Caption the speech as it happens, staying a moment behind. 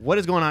What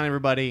is going on,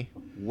 everybody?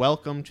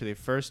 Welcome to the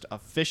first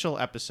official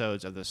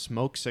episodes of the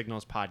Smoke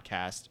Signals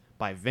podcast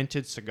by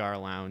Vintage Cigar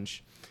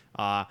Lounge.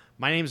 My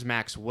name is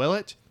Max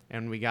Willett,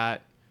 and we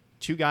got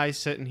two guys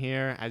sitting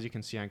here, as you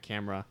can see on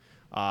camera.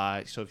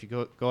 So if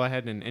you go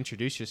ahead and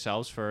introduce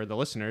yourselves for the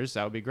listeners,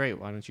 that would be great.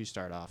 Why don't you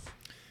start off?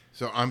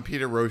 So I'm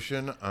Peter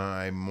Rochin.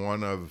 I'm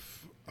one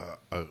of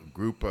a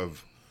group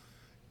of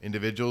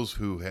individuals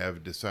who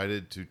have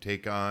decided to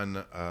take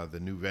on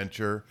the new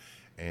venture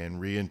and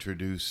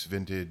reintroduce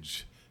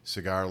Vintage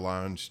Cigar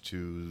Lounge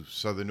to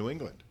Southern New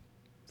England.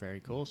 Very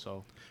cool.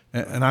 So,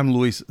 And I'm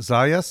Luis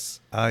Zayas.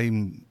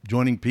 I'm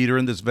joining Peter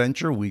in this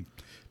venture. We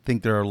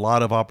think there are a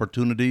lot of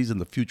opportunities and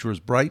the future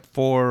is bright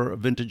for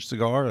Vintage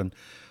Cigar and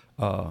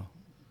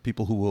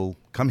people who will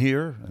come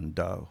here and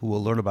who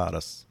will learn about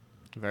us.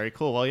 very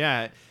cool. Well,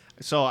 yeah.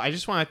 So I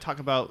just want to talk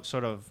about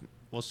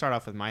we'll start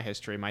off with my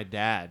history. My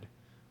dad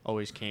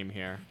always came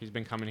here. He's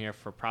been coming here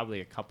for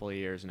probably a couple of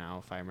years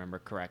now, if I remember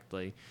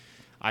correctly.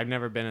 I've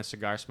never been a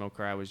cigar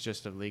smoker. I was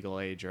just of legal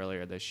age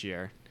earlier this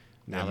year.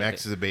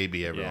 Max is a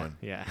baby, everyone.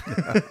 Yeah.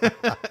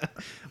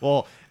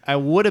 Well, I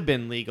would have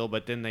been legal,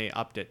 but then they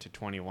upped it to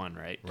 21,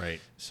 right?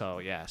 Right. So,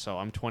 yeah. So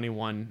I'm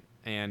 21,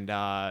 and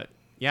I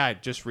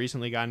just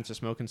recently got into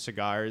smoking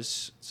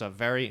cigars. It's a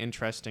very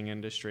interesting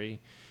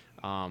industry.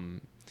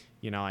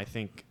 I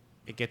think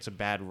it gets a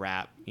bad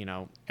rap.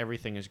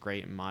 Everything is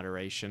great in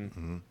moderation.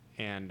 Mm-hmm.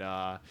 And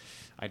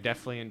I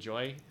definitely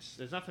enjoy.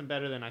 There's nothing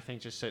better than, I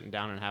think, just sitting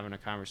down and having a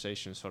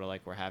conversation, sort of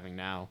like we're having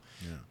now.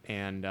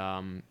 Yeah.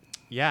 And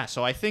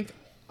so I think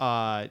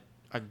another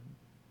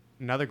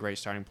great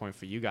starting point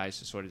for you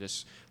guys is sort of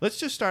let's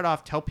just start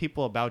off. Tell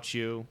people about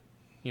you,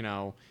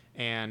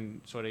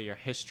 and sort of your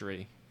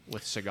history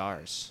with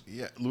cigars.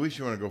 Yeah, Luis,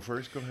 you want to go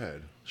first? Go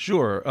ahead.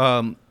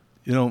 Sure.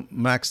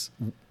 Max,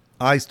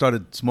 I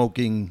started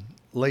smoking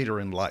later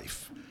in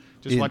life.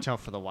 Just watch out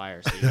for the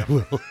wires.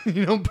 So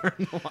you don't burn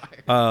the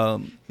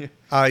wire.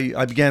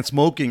 I began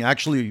smoking,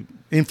 actually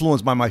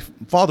influenced by my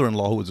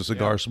father-in-law, who was a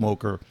cigar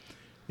smoker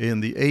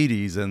in the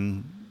 80s,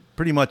 and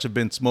pretty much have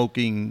been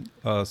smoking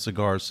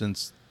cigars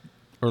since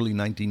early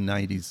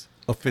 1990s,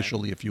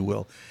 officially, if you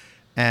will.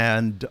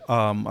 And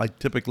I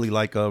typically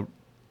like a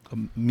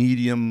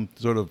medium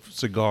sort of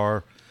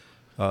cigar,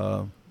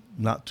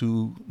 not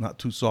too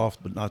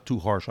soft, but not too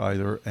harsh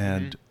either.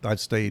 And I've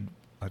stayed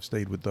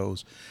with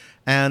those.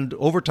 And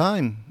over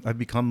time, I've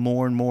become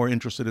more and more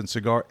interested in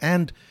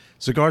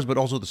cigars, but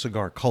also the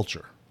cigar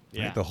culture.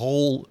 Yeah. Right? The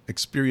whole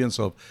experience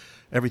of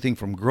everything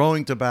from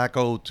growing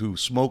tobacco to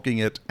smoking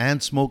it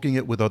and smoking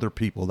it with other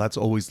people. That's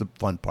always the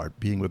fun part,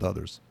 being with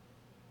others.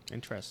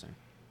 Interesting.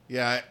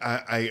 Yeah,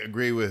 I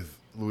agree with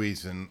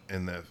Luis in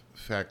the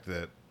fact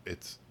that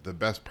it's the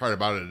best part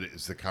about it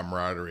is the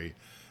camaraderie.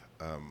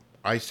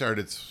 I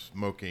started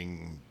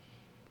smoking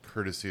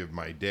courtesy of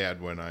my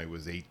dad when I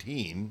was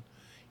 18.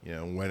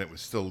 When it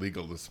was still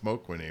legal to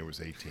smoke when I was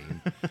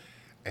 18.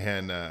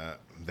 And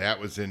that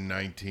was in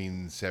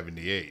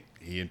 1978.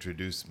 He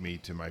introduced me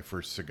to my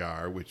first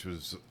cigar, which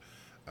was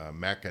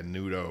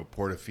Macanudo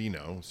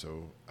Portofino.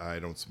 So I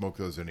don't smoke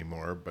those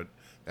anymore, but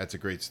that's a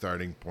great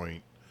starting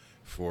point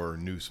for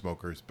new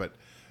smokers. But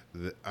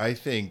I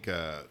think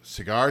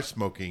cigar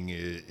smoking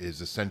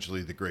is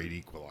essentially the great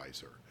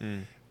equalizer.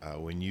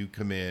 When you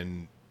come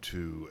in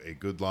to a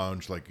good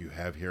lounge like you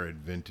have here at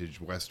Vintage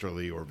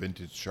Westerly or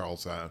Vintage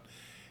Charlestown,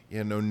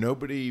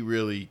 nobody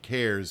really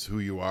cares who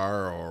you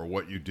are or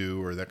what you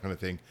do or that kind of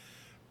thing.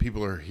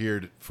 People are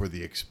here for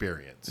the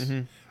experience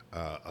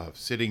of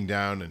sitting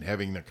down and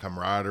having the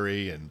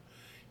camaraderie and,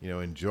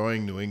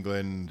 enjoying New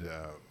England.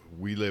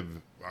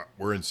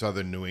 We're in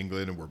southern New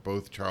England, and we're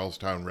both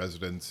Charlestown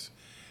residents.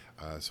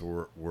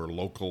 So we're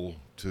local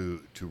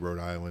to Rhode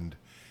Island,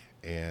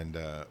 and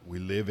we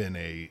live in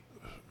a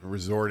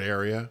resort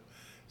area.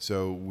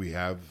 So we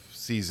have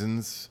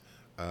seasons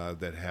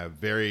that have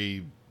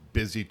very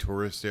busy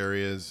tourist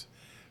areas,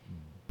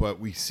 but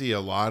we see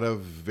a lot of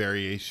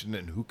variation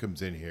in who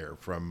comes in here,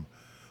 from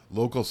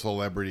local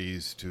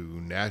celebrities to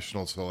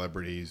national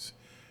celebrities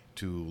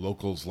to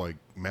locals like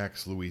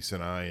Max, Luis,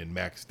 and I, and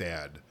Mac's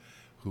dad,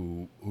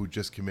 who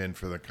just come in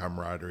for the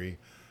camaraderie.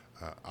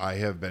 I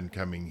have been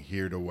coming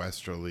here to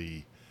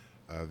Westerly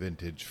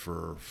Vintage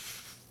for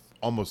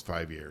almost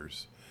 5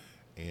 years,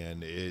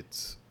 and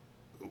it's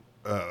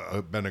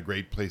been a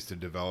great place to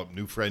develop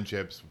new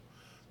friendships.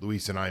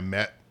 Luis and I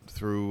met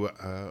through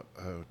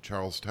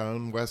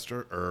Charlestown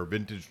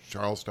Vintage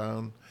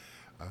Charlestown,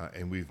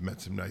 and we've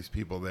met some nice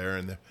people there.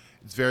 And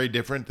it's very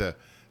different. The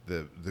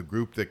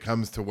group that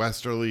comes to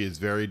Westerly is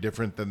very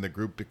different than the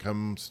group that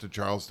comes to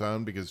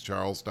Charlestown, because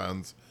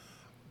Charlestown's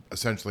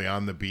essentially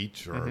on the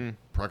beach or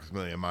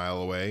approximately a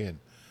mile away, and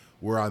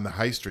we're on the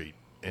high street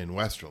in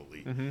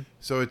Westerly.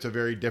 So it's a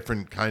very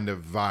different kind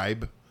of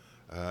vibe.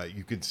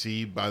 You can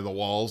see by the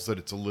walls that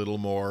it's a little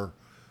more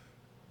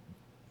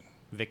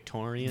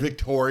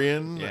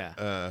Victorian.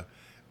 Yeah.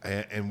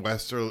 And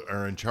Westerly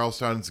or in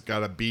Charlestown's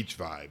got a beach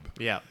vibe.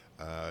 Yeah.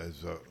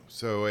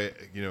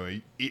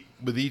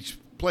 With each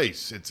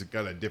place, it's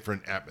got a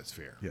different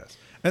atmosphere. Yes.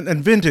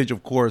 And vintage,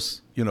 of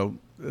course,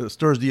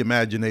 stirs the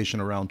imagination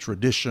around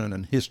tradition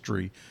and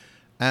history.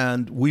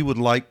 And we would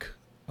like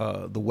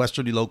the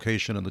Westerly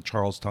location and the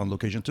Charlestown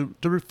location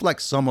to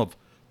reflect some of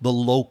the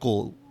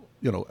local,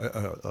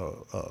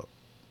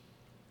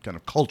 kind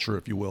of culture,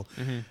 if you will.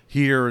 Mm-hmm.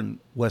 Here in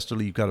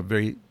Westerly, you've got a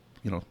very,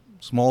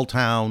 small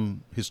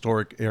town,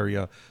 historic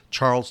area.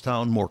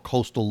 Charlestown, more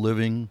coastal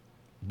living,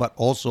 but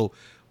also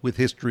with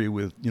history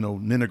with,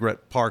 Ninigret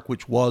Park,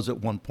 which was at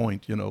one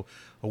point, a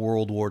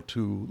World War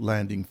II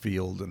landing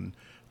field. And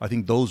I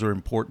think those are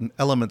important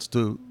elements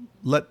to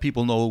let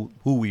people know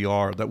who we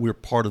are, that we're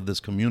part of this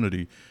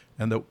community,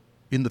 and that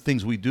in the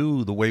things we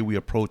do, the way we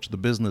approach the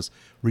business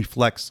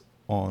reflects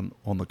on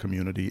the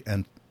community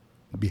and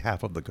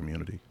behalf of the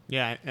community.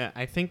 Yeah,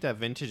 I think that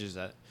Vintage is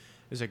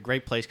a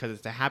great place because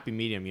it's a happy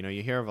medium.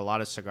 You hear of a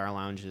lot of cigar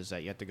lounges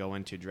that you have to go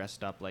into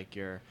dressed up like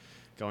you're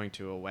going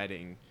to a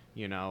wedding,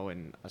 in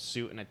a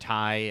suit and a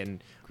tie.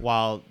 And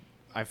while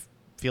I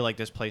feel like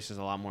this place is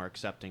a lot more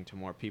accepting to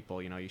more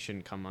people, you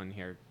shouldn't come on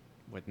here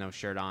with no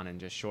shirt on and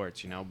just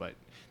shorts, but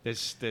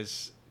this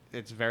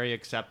it's very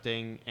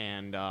accepting,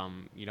 and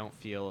you don't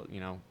feel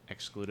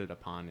excluded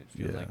upon. It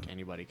feels like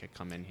anybody could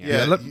come in here.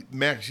 Yeah,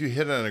 Max, you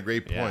hit on a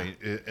great point,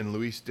 and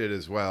Luis did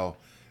as well.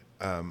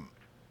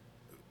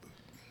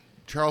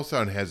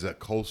 Charlestown has a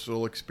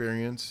coastal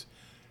experience,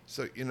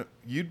 so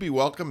you'd be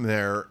welcome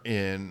there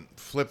in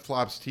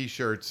flip-flops,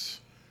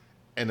 t-shirts,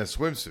 and a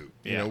swimsuit.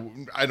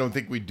 I don't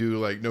think we do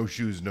like no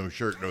shoes, no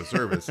shirt, no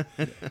service,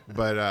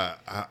 but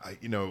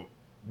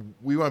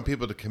we want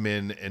people to come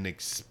in and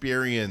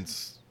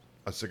experience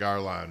a cigar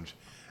lounge,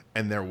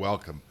 and they're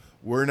welcome.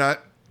 We're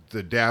not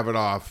the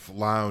Davidoff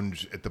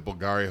Lounge at the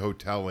Bulgaria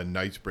Hotel in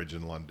Knightsbridge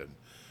in London.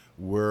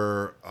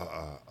 We're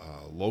a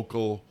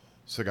local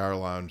cigar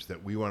lounge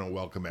that we want to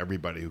welcome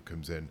everybody who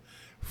comes in,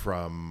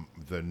 from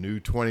the new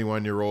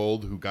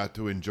 21-year-old who got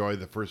to enjoy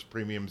the first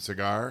premium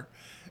cigar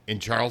in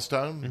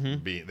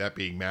Charlestown,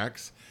 being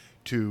Max,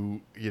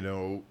 to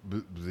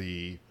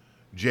the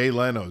Jay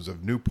Leno's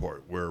of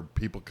Newport, where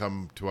people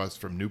come to us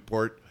from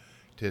Newport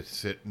to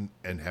sit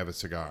and have a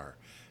cigar.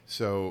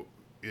 So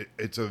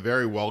it's a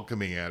very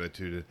welcoming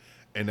attitude,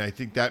 and I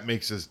think that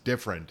makes us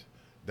different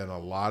than a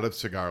lot of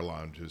cigar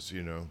lounges.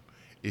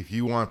 If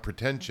you want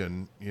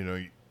pretension,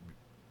 you're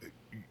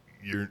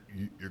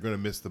going to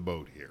miss the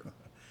boat here.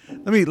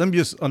 Let me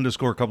just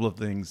underscore a couple of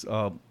things.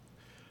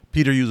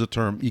 Peter used the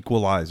term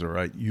equalizer,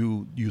 right?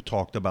 You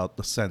talked about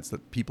the sense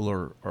that people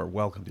are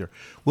welcomed here.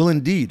 Well,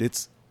 indeed,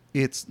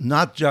 it's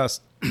not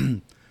just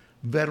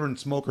veteran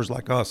smokers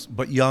like us,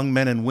 but young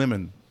men and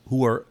women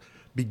who are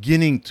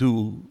beginning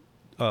to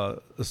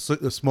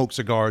smoke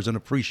cigars and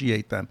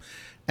appreciate them.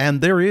 And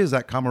there is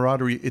that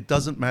camaraderie. It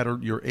doesn't matter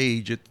your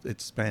age.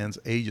 It spans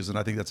ages, and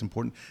I think that's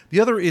important.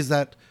 The other is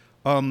that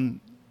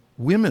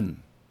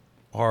women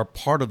are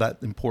part of that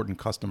important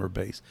customer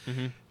base.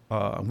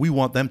 Mm-hmm. We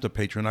want them to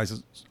patronize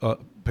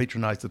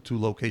the two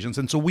locations,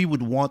 and so we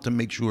would want to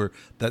make sure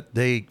that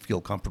they feel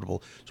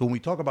comfortable. So when we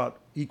talk about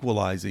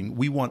equalizing,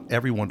 we want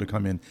everyone to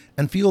come in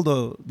and feel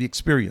the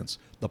experience,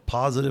 the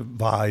positive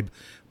vibe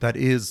that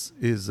is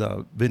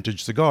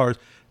Vintage Cigars,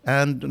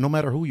 and no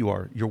matter who you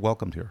are, you're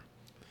welcomed here.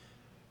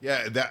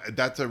 Yeah,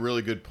 that's a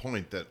really good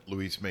point that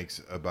Luis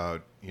makes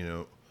about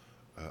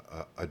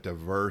a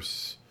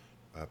diverse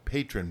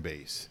patron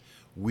base.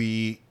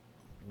 We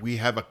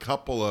have a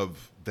couple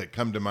of that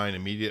come to mind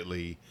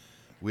immediately.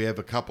 We have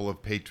a couple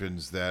of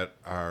patrons that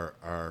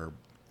are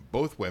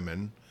both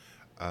women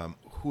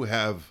who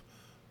have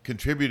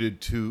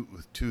contributed to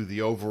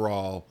the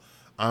overall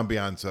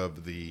ambiance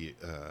of the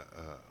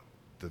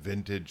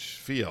vintage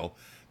feel.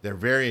 They're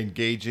very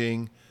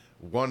engaging.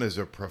 One is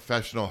a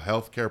professional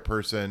healthcare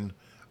person.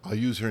 I'll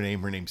use her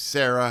name. Her name's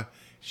Sarah.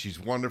 She's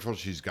wonderful.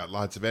 She's got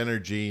lots of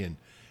energy, and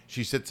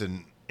she sits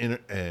and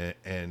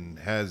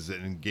has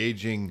an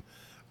engaging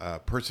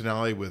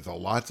personality with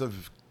lots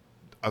of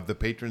the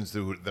patrons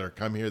that are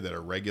come here that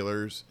are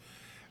regulars.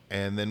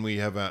 And then we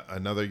have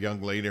another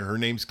young lady. Her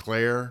name's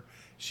Claire.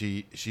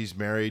 She's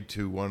married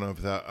to one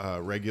of the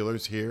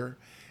regulars here,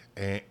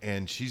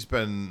 and she's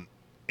been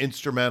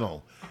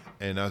instrumental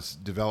in us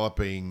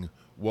developing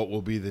what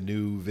will be the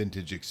new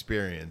vintage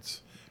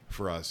experience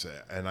for us.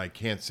 And I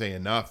can't say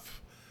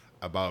enough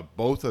about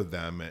both of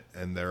them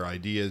and their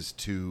ideas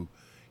to,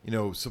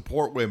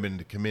 support women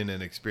to come in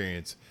and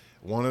experience.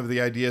 One of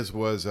the ideas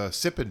was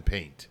sip and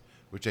paint,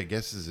 which I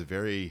guess is a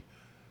very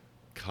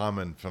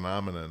common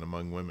phenomenon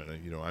among women.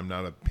 I'm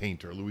not a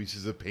painter. Luis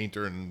is a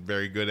painter and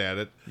very good at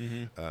it.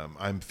 Mm-hmm.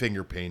 I'm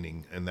finger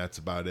painting, and that's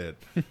about it.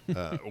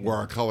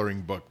 Or a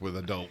coloring book with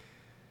adult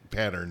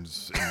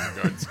patterns in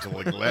regards to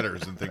like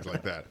letters and things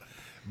like that.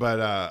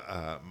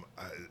 But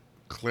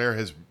Claire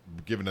has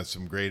given us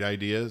some great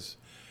ideas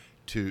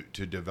to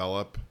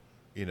develop,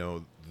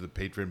 the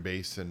patron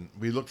base, and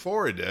we look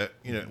forward to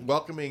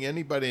welcoming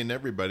anybody and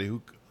everybody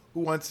who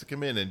wants to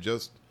come in and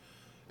just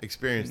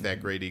experience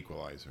that great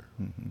equalizer.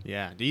 Mm-hmm.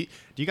 Yeah. Do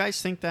you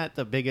guys think that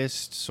the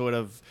biggest sort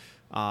of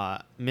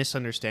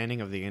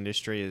misunderstanding of the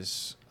industry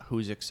is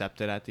who's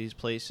accepted at these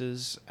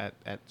places,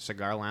 at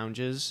cigar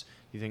lounges?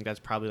 You think that's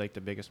probably like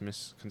the biggest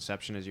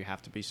misconception is you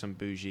have to be some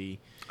bougie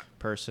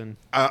person?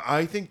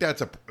 I think that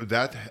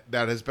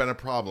has been a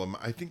problem.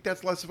 I think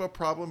that's less of a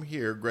problem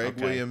here. Greg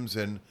Williams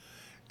and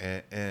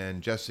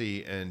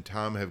Jesse and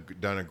Tom have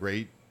done a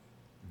great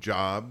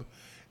job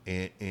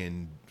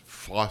in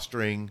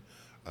fostering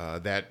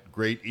that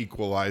great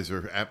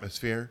equalizer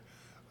atmosphere.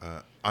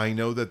 I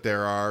know that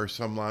there are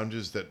some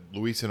lounges that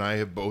Luis and I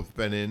have both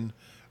been in.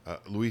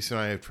 Luis and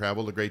I have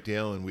traveled a great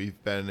deal, and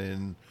we've been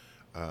in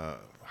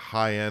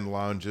high-end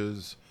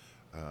lounges.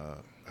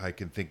 I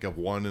can think of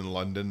one in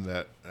London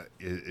that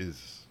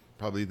is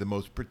probably the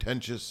most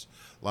pretentious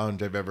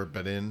lounge I've ever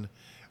been in.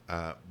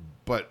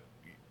 But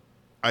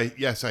I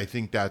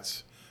think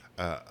that's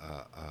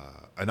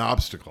an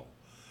obstacle.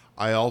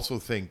 I also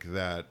think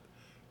that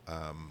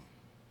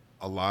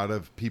a lot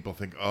of people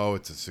think, oh,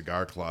 it's a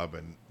cigar club,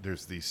 and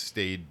there's these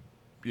staid,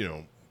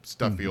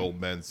 stuffy old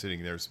men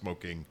sitting there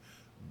smoking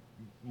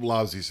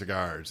lousy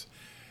cigars.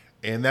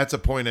 And that's a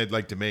point I'd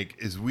like to make: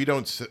 is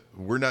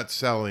we're not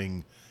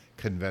selling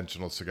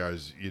conventional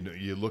cigars.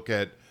 You look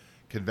at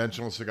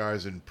conventional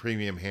cigars and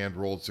premium hand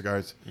rolled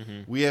cigars.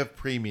 We have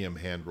premium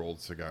hand rolled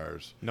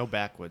cigars. No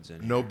backwoods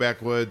in No here.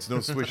 backwoods, no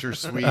Swisher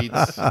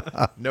Sweets,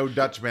 no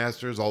Dutch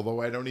Masters,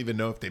 although I don't even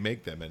know if they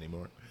make them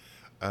anymore.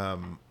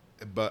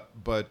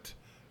 But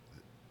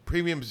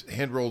premium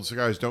hand-rolled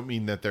cigars don't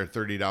mean that they're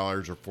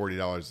 $30 or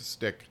 $40 a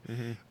stick.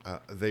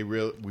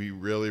 We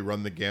really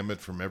run the gamut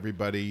from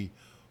everybody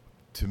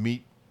to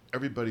meet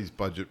everybody's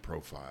budget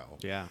profile.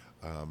 Yeah.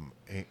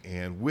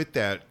 And with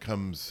that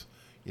comes,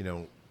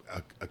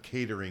 a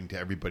catering to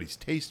everybody's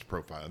taste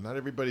profile. Not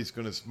everybody's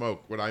going to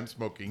smoke what I'm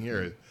smoking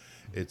here.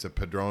 It's a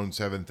Padron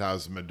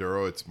 7000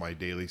 Maduro. It's my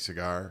daily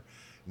cigar.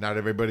 Not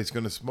everybody's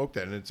going to smoke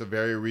that, and it's a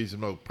very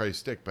reasonable price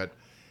stick. But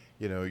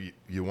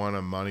you want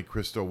a Monte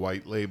Cristo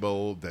white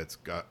label that's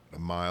got a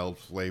mild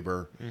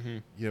flavor.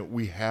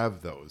 We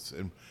have those,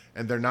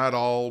 and they're not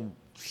all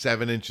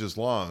 7 inches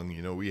long.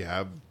 We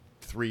have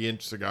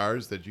 3-inch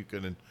cigars that you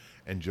can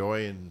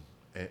enjoy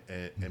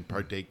and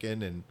partake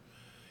in, and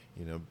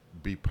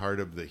be part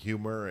of the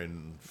humor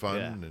and fun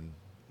and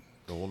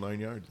the whole 9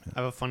 yards. I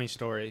have a funny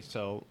story.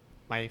 So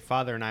my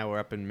father and I were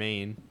up in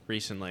Maine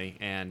recently,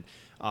 and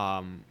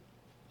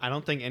I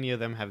don't think any of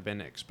them have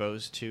been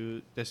exposed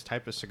to this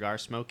type of cigar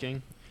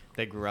smoking.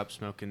 They grew up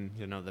smoking,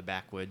 the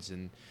backwoods.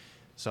 And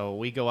so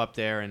we go up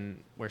there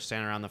and we're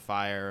standing around the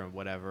fire or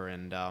whatever.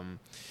 And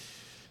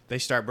they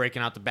start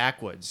breaking out the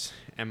backwoods.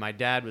 And my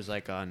dad was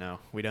like, oh, no,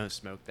 we don't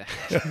smoke that.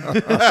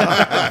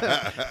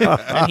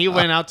 And he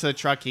went out to the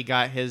truck. He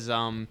got his,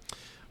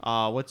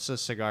 what's the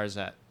cigars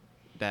that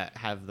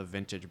have the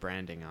vintage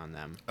branding on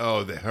them?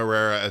 Oh, the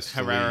Herrera S3.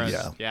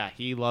 Herrera, yeah,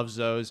 he loves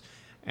those.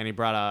 And he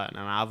brought an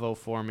Avo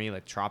for me,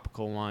 like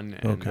tropical one,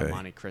 and a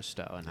Monte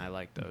Cristo, and I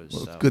like those.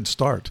 Well, so. good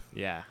start.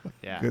 Yeah.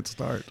 Good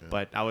start.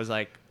 But I was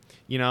like,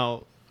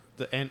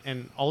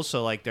 and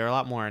also like they're a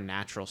lot more a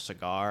natural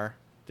cigar.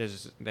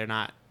 They're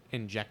not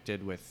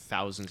injected with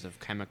thousands of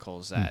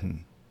chemicals that,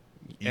 and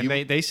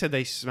they said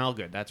they smell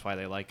good. That's why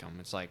they like them.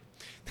 It's like,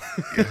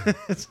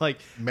 it's like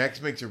Max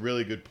makes a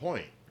really good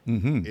point.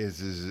 And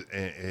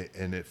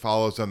it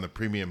follows on the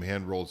premium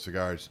hand rolled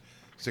cigars.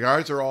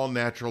 Cigars are all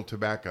natural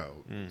tobacco,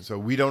 so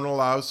we don't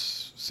allow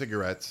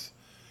cigarettes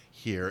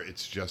here.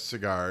 It's just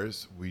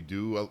cigars. We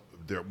do.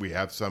 We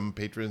have some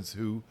patrons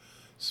who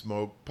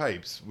smoke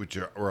pipes, which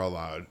are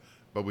allowed,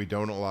 but we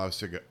don't allow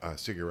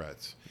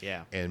cigarettes.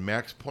 Yeah. And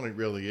Mac's point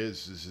really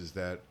is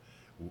that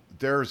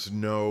there's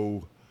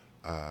no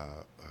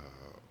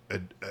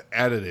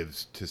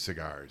additives to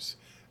cigars.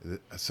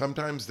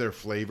 Sometimes they're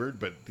flavored,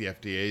 but the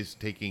FDA is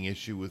taking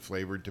issue with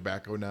flavored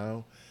tobacco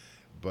now.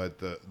 But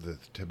the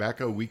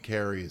tobacco we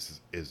carry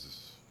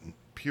is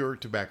pure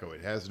tobacco.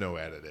 It has no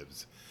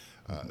additives.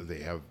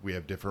 We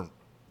have different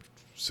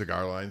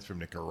cigar lines from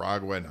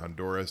Nicaragua and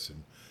Honduras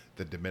and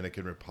the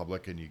Dominican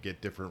Republic, and you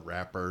get different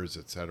wrappers,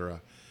 etc.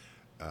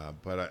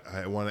 But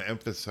I want to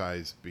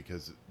emphasize,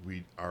 because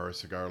we are a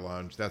cigar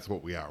lounge. That's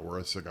what we are. We're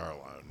a cigar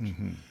lounge,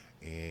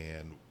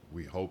 and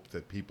we hope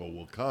that people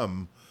will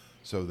come,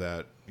 so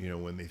that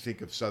when they think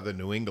of Southern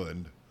New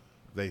England,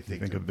 they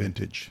think of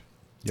vintage.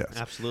 Yes,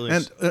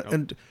 absolutely.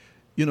 And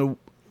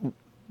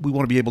we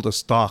want to be able to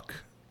stock,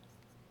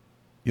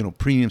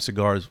 premium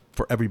cigars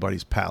for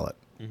everybody's palate,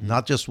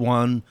 not just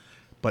one,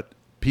 but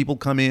people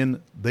come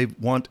in, they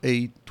want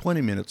a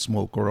 20-minute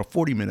smoke or a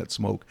 40-minute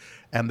smoke,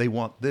 and they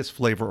want this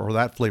flavor or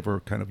that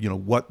flavor, kind of,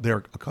 what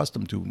they're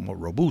accustomed to, more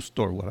robust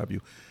or what have you.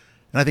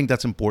 And I think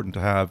that's important to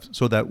have,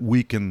 so that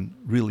we can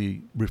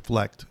really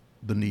reflect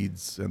the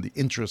needs and the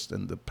interest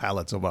and the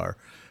palates of our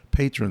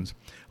patrons.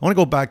 I want to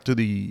go back to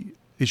the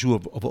issue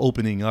of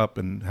opening up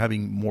and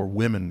having more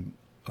women.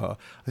 I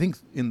think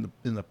in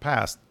the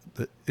past,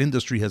 the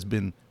industry has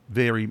been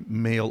very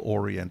male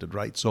oriented,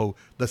 right? So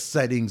the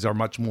settings are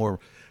much more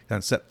kind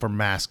of set for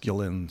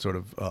masculine sort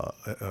of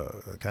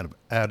kind of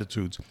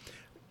attitudes.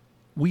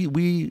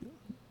 We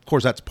of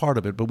course that's part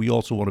of it, but we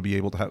also want to be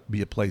able to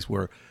be a place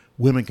where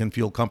women can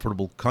feel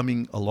comfortable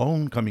coming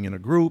alone, coming in a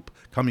group,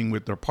 coming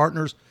with their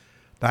partners,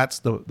 That's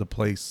the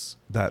place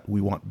that we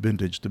want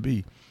Vintage to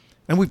be.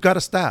 And we've got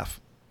a staff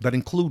that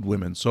include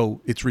women, so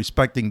it's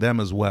respecting them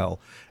as well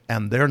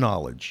and their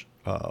knowledge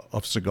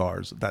of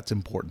cigars. That's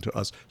important to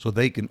us, so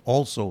they can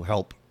also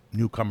help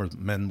newcomers,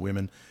 men,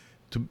 women,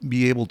 to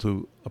be able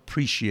to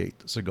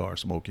appreciate cigar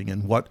smoking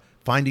and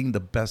finding the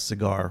best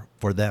cigar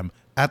for them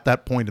at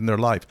that point in their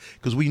life.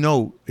 Because we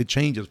know it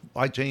changes.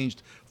 I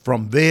changed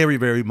from very,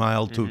 very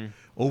mild to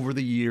over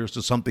the years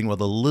to something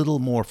with a little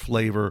more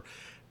flavor.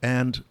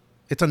 And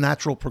it's a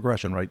natural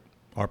progression, right?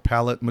 Our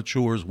palate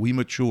matures, we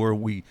mature,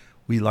 we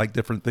like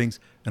different things.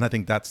 And I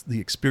think that's the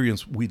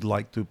experience we'd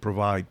like to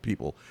provide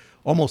people.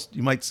 Almost,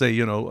 you might say,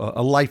 a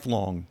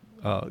lifelong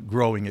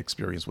growing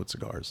experience with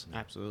cigars.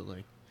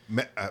 Absolutely.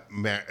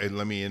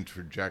 Let me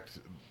interject.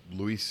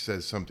 Luis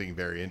says something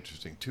very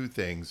interesting. Two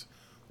things.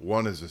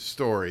 One is a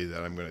story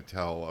that I'm going to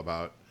tell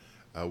about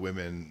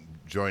women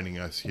joining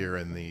us here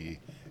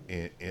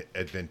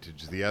at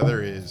Vintage. The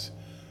other is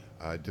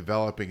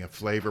developing a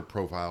flavor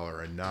profile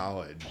or a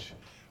knowledge.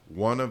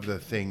 One of the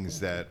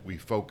things that we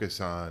focus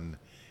on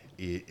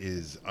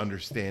is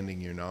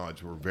understanding your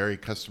knowledge. We're very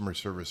customer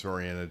service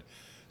oriented,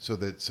 so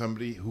that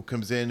somebody who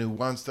comes in who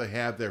wants to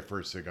have their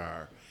first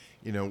cigar,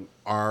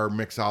 our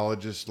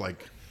mixologists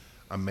like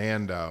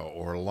Amanda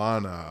or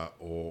Lana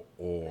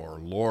or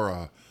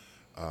Laura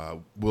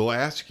will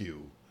ask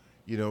you,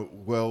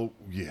 well,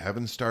 you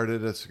haven't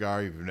started a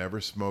cigar, you've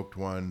never smoked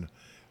one.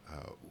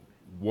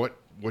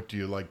 What do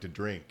you like to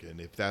drink?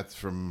 And if that's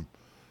from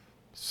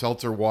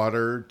seltzer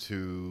water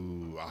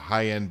to a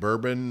high-end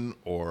bourbon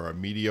or a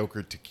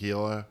mediocre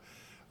tequila,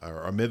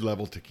 or a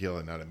mid-level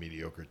tequila, not a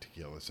mediocre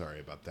tequila.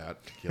 Sorry about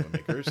that, tequila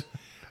makers.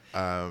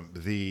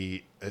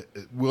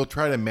 We'll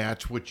try to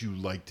match what you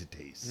like to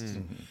taste,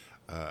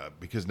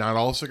 because not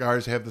all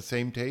cigars have the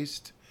same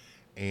taste,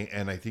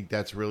 and I think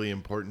that's really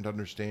important to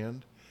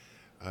understand.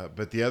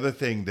 But the other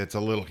thing that's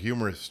a little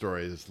humorous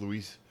story is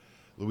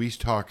Luis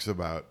talks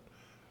about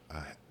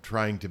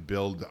trying to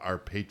build our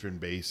patron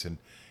base and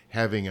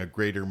having a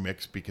greater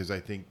mix, because I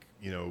think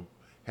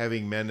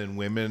having men and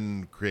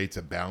women creates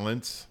a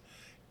balance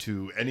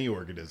to any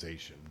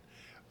organization.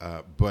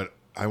 But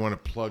I want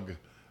to plug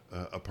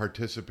a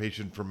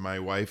participation from my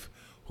wife,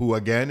 who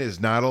again is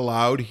not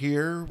allowed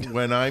here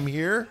when I'm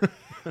here.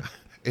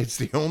 It's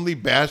the only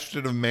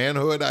bastion of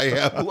manhood I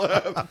have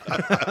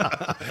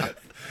left.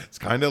 It's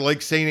kind of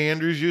like St.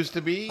 Andrews used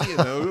to be.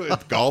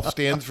 Golf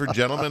stands for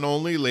gentlemen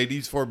only,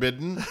 ladies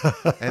forbidden,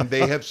 and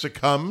they have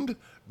succumbed.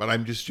 But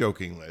I'm just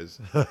joking, Liz.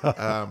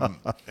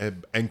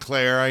 And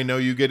Claire, I know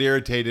you get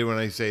irritated when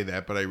I say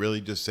that, but I really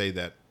just say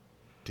that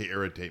to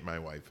irritate my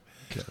wife,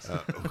 yes.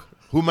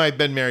 Whom I've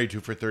been married to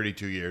for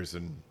 32 years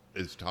and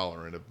is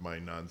tolerant of my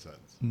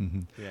nonsense. Mm-hmm.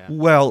 Yeah.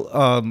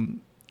 Well,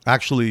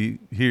 actually,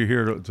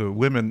 here to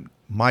women,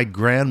 my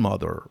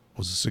grandmother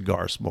was a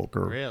cigar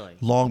smoker. Really?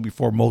 Long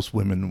before most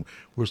women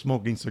were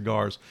smoking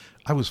cigars.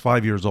 I was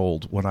 5 years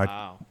old when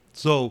Wow.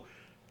 So,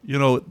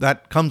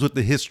 that comes with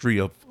the history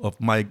of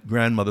my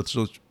grandmother.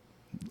 So,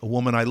 a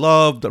woman I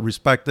loved,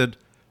 respected,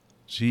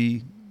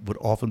 she would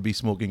often be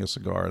smoking a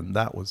cigar, and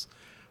that was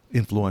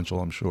influential,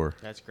 I'm sure.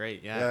 That's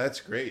great. Yeah. Yeah, that's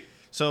great.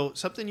 So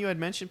something you had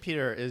mentioned,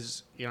 Peter,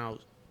 is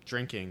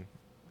drinking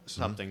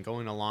something,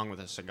 going along with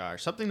a cigar.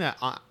 Something that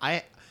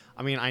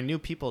I knew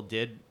people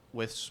did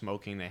with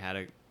smoking. They had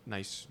a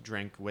nice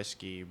drink,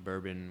 whiskey,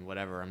 bourbon,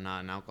 whatever. I'm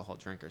not an alcohol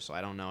drinker, so I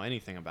don't know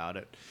anything about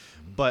it.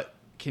 But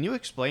can you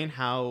explain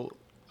how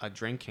a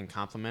drink can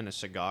complement a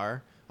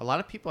cigar? A lot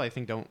of people, I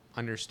think, don't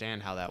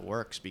understand how that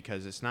works,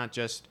 because it's not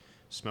just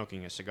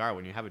smoking a cigar.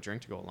 When you have a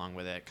drink to go along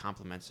with it, it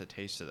complements the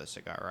taste of the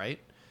cigar, right?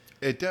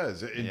 It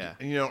does. Yeah.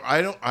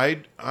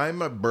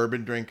 I'm a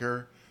bourbon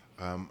drinker,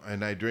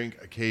 and I drink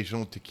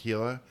occasional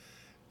tequila.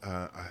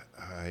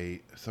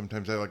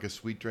 Sometimes I like a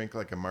sweet drink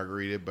like a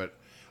margarita, but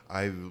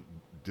I've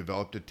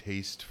developed a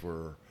taste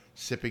for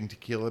sipping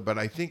tequila. But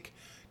I think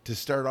to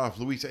start off,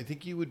 Luis, I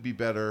think you would be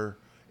better.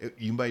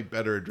 You might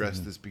better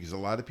address this, because a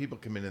lot of people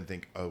come in and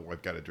think, "Oh,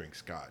 I've got to drink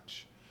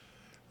scotch,"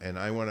 and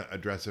I want to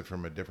address it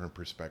from a different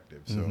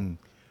perspective. So.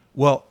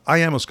 Well, I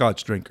am a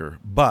Scotch drinker,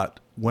 but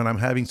when I'm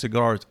having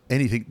cigars,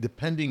 anything,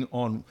 depending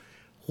on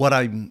what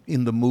I'm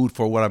in the mood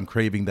for, what I'm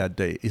craving that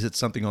day, is it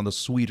something on the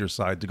sweeter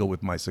side to go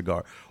with my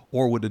cigar?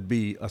 Or would it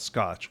be a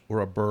Scotch or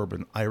a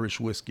bourbon,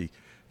 Irish whiskey?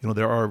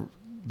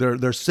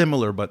 They're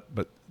similar, but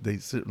they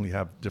certainly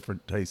have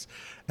different tastes.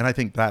 And I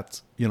think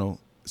that's,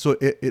 so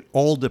it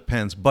all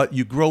depends. But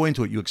you grow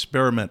into it. You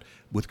experiment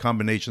with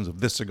combinations of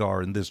this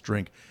cigar and this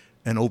drink.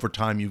 And over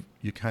time,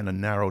 you kind of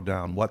narrow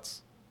down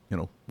what's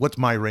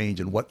my range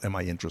and what am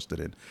I interested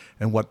in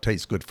and what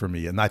tastes good for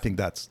me. And I think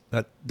that's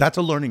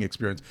a learning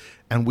experience.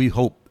 And we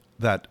hope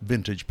that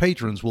Vintage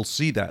patrons will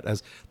see that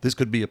as this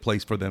could be a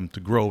place for them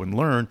to grow and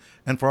learn,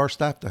 and for our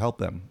staff to help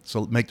them.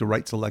 So make the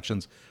right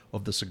selections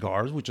of the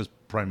cigars, which is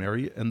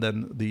primary, and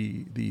then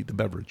the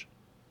beverage.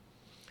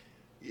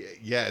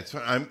 Yeah, it's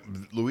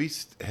fun.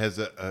 Luis has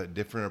a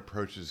different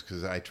approaches,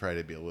 because I try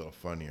to be a little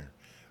funnier.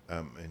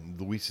 And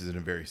Luis is in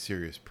a very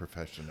serious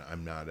profession.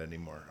 I'm not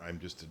anymore. I'm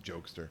just a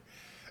jokester.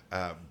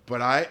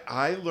 But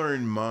I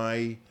learned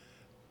my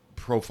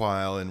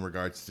profile in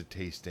regards to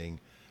tasting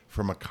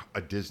from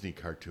a Disney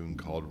cartoon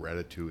called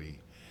Ratatouille,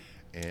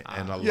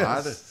 and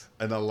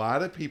a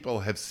lot of people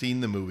have seen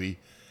the movie,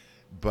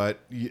 but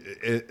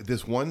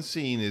this one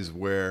scene is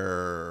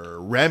where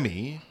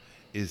Remy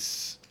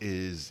is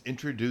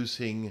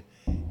introducing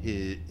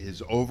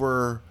his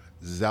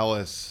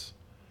overzealous,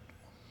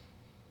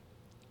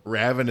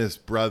 ravenous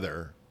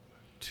brother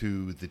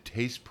to the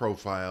taste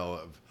profile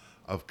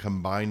of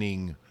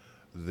combining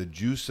the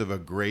juice of a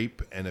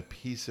grape and a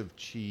piece of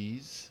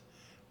cheese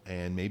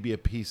and maybe a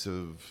piece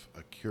of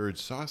a cured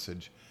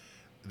sausage.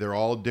 They're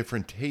all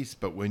different tastes,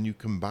 but when you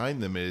combine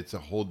them, it's a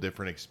whole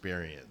different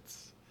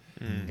experience.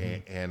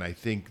 And I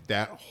think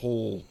that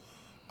whole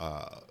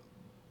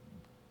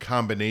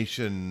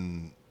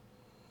combination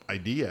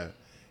idea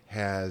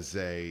has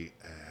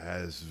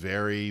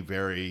very,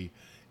 very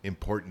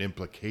important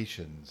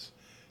implications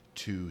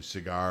to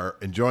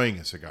enjoying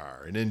a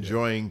cigar and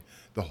enjoying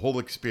the whole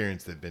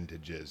experience that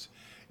vintage is.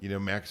 You know,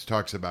 Max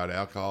talks about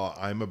alcohol.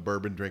 I'm a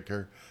bourbon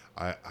drinker.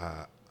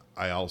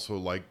 I also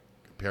like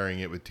pairing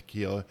it with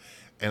tequila,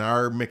 and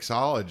our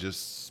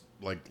mixologists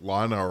like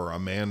Lana or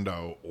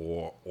Amanda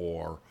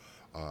or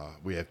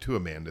we have two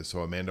Amandas, so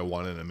Amanda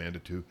 1 and Amanda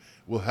 2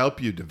 will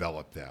help you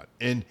develop that.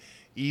 And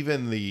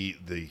even the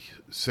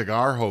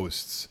cigar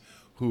hosts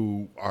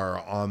who are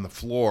on the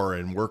floor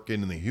and work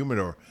in the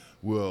humidor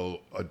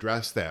will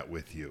address that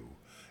with you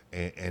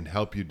and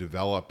help you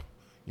develop,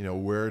 you know,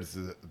 where's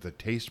the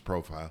taste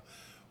profile.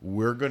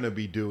 We're going to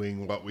be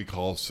doing what we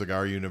call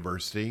Cigar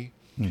University.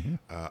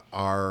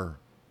 Our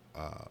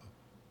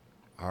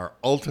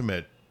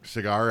ultimate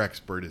cigar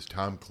expert is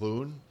Tom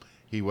Clune.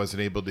 He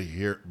wasn't able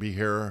to be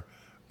here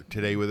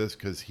today with us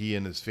because he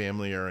and his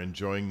family are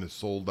enjoying the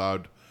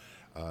sold-out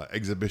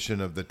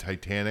exhibition of the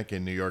Titanic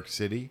in New York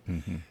City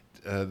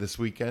this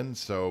weekend.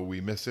 So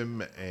we miss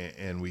him,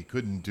 and we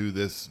couldn't do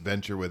this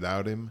venture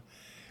without him.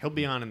 He'll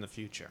be on in the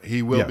future.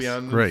 He will be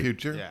on in the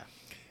future. Yeah.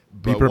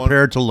 Be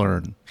prepared to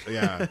learn.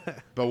 Yeah.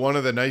 But one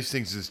of the nice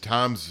things is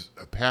Tom's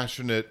a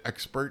passionate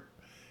expert.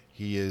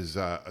 He is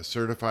a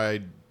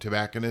certified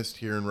tobacconist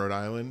here in Rhode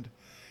Island,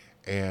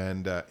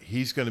 and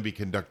he's going to be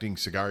conducting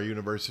Cigar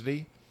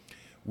University,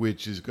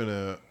 which is going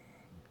to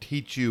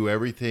teach you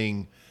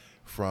everything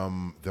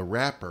from the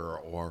wrapper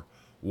or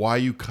why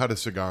you cut a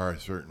cigar a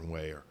certain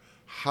way or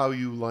how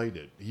you light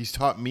it. He's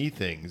taught me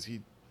things.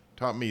 He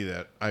taught me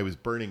that I was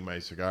burning my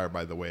cigar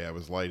by the way I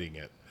was lighting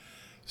it.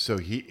 So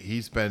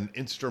he's been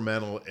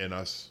instrumental in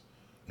us,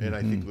 and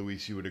I think,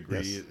 Luis, you would agree,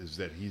 is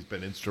that he's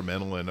been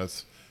instrumental in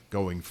us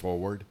going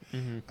forward.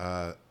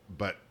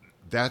 But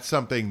that's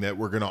something that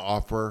we're going to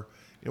offer.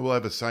 You know, we'll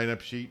have a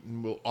sign-up sheet,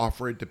 and we'll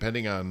offer it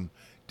depending on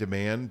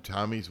demand.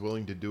 Tommy's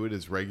willing to do it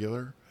as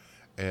regular,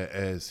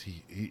 as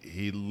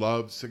he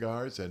loves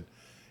cigars, and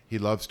he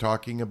loves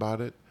talking about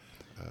it.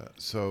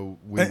 So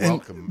we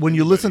welcome. When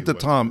you listen to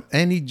Tom,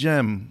 any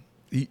gem,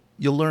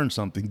 you'll learn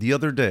something. The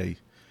other day,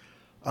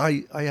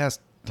 I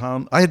asked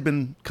Tom, I had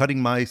been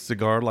cutting my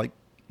cigar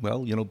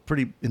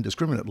pretty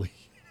indiscriminately,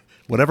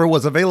 whatever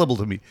was available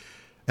to me.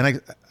 And I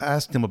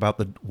asked him about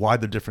why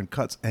the different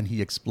cuts, and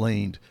he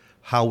explained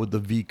how with the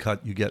V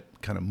cut you get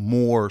kind of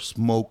more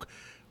smoke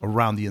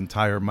around the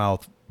entire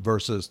mouth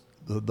versus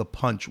the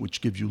punch,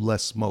 which gives you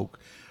less smoke.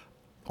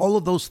 All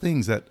of those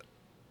things that,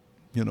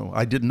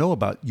 I didn't know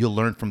about, you'll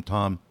learn from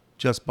Tom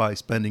just by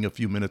spending a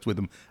few minutes with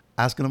him,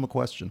 asking him a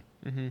question.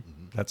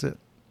 That's it.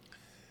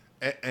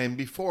 And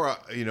before,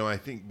 I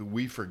think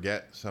we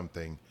forget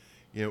something.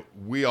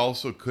 We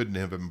also couldn't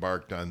have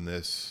embarked on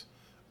this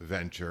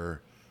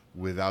venture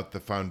without the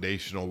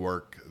foundational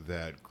work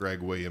that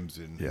Greg Williams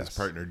and his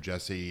partner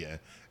Jesse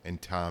and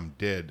Tom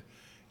did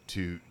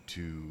to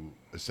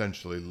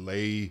essentially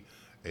lay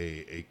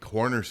a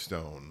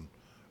cornerstone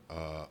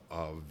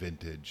of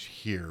vintage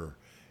here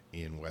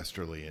in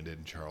Westerly and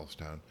in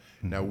Charlestown.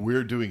 Now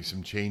we're doing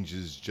some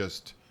changes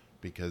just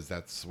because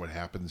that's what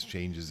happens.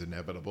 Change is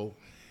inevitable.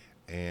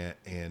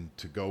 And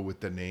to go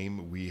with the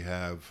name,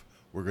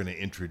 we're going to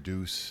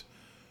introduce,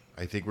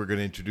 I think we're going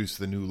to introduce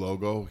the new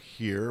logo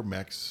here.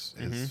 Max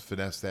has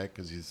finessed that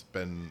because he's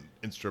been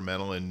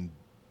instrumental in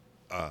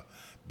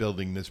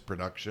building this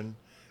production.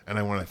 And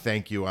I want to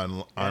thank you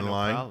online.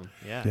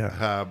 No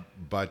problem.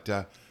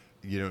 But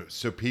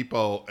so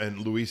people, and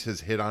Luis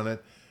has hit on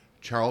it,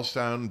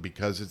 Charlestown,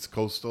 because it's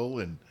coastal,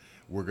 and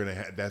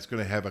that's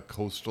going to have a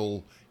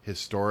coastal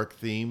historic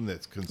theme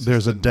that's consistent.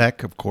 There's a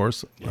deck, of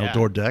course,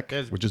 outdoor deck,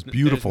 which is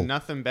beautiful. There's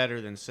nothing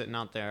better than sitting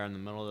out there in the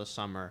middle of the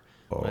summer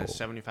when it's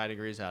 75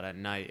 degrees out at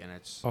night, and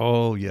it's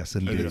yes,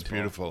 indeed. It's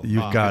beautiful.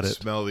 You've got it.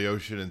 Smell the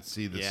ocean and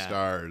see the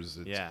stars.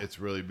 It's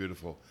really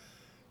beautiful.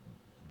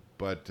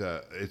 But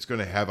it's going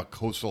to have a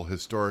coastal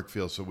historic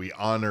feel, so we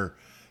honor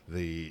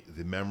the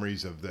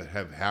memories that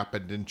have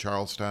happened in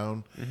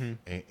Charlestown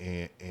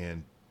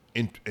and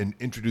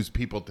introduce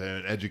people to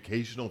an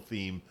educational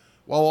theme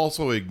while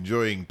also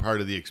enjoying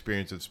part of the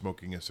experience of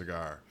smoking a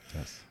cigar.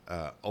 Yes.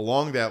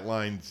 Along that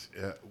lines,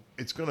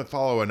 it's going to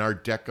follow an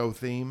Art Deco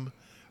theme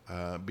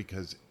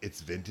because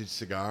it's vintage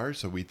cigars,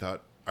 so we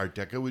thought Art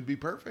Deco would be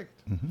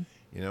perfect.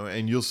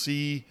 And you'll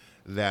see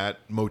that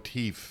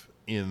motif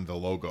in the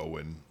logo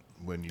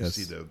when you Yes.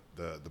 see the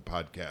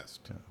podcast.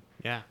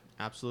 Yeah,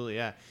 absolutely.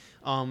 Yeah.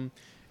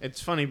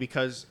 It's funny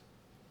because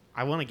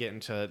I want to get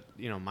into,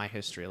 my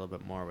history a little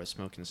bit more with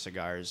smoking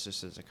cigars.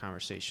 This is a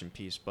conversation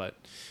piece, but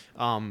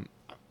I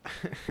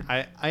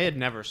had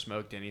never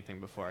smoked anything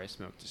before I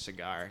smoked a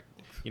cigar,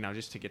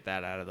 just to get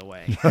that out of the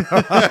way.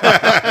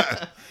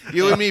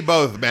 You and me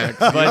both, Max.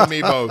 You and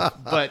me both.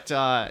 But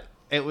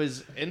it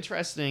was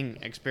interesting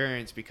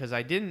experience because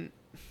I didn't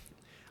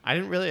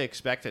really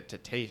expect it to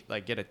taste,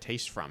 like get a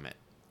taste from it.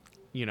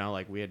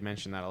 Like we had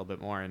mentioned that a little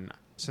bit more. And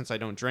since I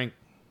don't drink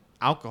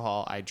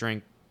alcohol, I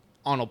drink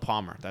Arnold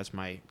Palmer. That's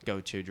my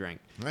go-to drink.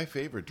 My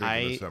favorite drink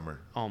of the summer.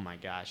 Oh my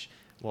gosh.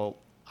 Well,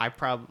 I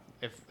probably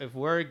if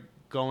we're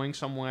going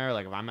somewhere,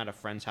 like if I'm at a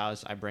friend's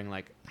house, I bring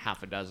like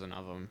half a dozen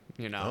of them,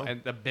 Oh.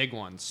 and the big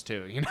ones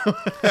too,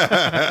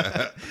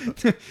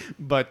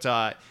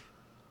 But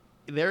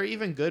they're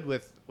even good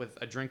with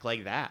a drink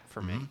like that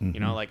for me,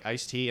 like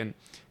iced tea, and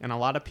a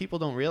lot of people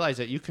don't realize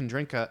that you can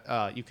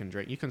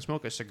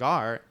smoke a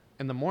cigar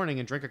in the morning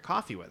and drink a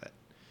coffee with it.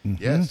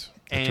 Yes.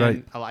 That's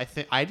And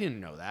right. I didn't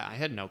know that. I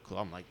had no clue.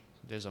 I'm like,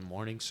 there's a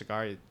morning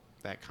cigar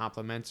that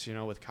complements,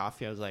 with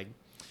coffee. I was like,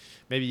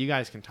 maybe you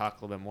guys can talk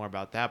a little bit more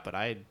about that. But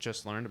I had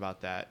just learned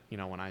about that,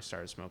 when I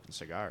started smoking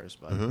cigars.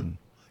 But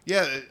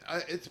Yeah,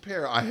 it's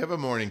fair. I have a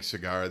morning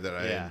cigar that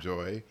I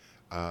enjoy.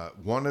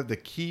 One of the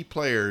key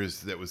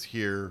players that was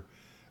here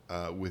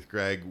with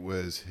Greg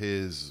was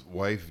his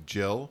wife,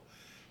 Jill.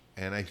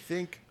 And I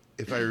think,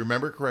 if I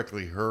remember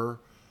correctly, her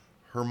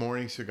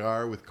morning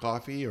cigar with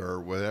coffee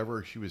or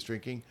whatever she was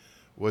drinking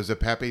was a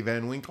Pappy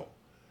Van Winkle,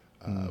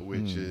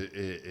 which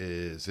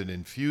is an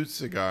infused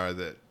cigar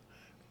that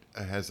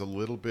has a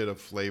little bit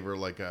of flavor,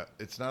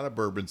 it's not a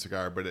bourbon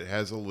cigar, but it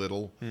has a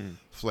little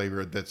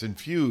flavor that's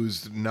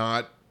infused,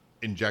 not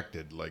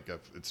injected.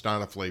 It's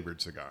not a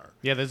flavored cigar.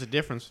 yeah, there's a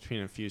difference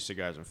between infused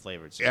cigars and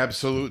flavored cigars.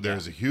 Absolutely,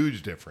 there's a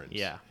huge difference.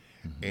 Yeah.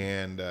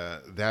 And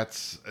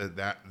that's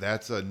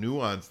a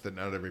nuance that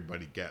not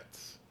everybody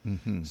gets.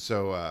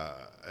 So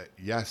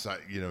yes,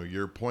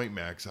 your point,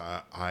 Max.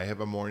 I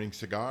have a morning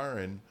cigar,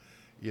 and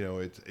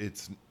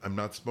it's I'm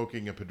not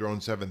smoking a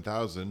Padron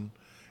 7000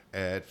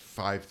 at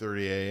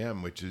 5:30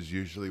 a.m., which is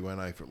usually when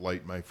I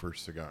light my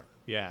first cigar.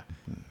 Yeah.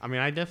 I mean,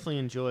 I definitely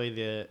enjoy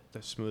the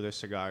smoother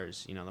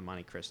cigars, the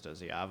Monte Cristos,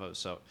 the Avos.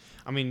 So,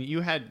 I mean,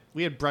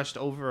 we had brushed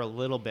over a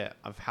little bit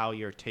of how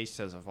your taste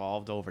has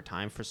evolved over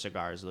time for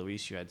cigars.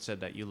 Luis, you had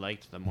said that you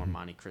liked the more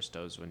Monte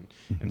Cristos,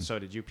 and so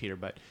did you, Peter.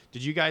 But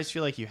did you guys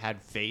feel like you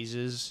had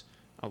phases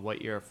of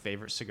what your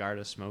favorite cigar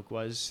to smoke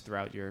was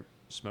throughout your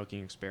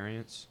smoking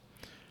experience?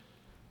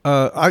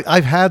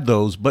 I've had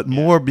those, but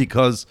more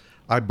because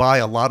I buy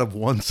a lot of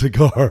one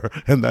cigar,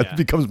 and that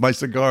becomes my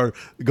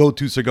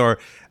go-to cigar.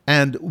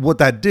 And what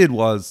that did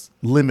was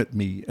limit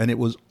me, and it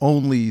was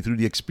only through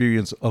the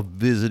experience of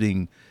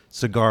visiting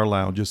cigar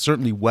lounges.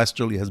 Certainly,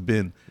 Westerly has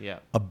been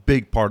a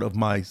big part of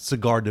my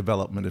cigar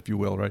development, if you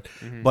will, right?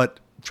 But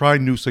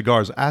trying new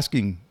cigars,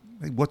 asking,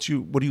 hey, what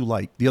do you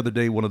like? The other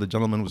day, one of the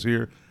gentlemen was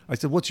here. I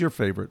said, what's your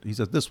favorite? He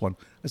said, this one.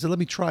 I said, let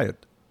me try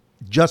it,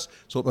 just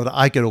so that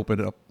I could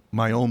open up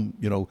my own,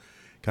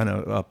 kind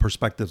of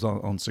perspectives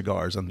on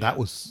cigars, and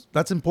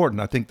that's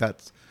important. I think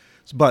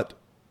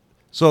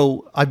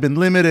so I've been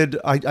limited.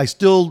 I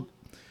still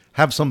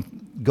have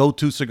some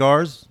go-to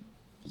cigars,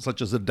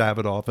 such as the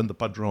Davidoff and the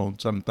Padron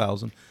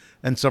 7000,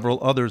 and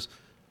several others.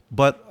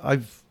 But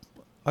I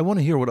want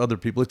to hear what other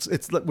people.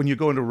 It's like when you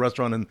go into a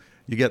restaurant and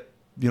you get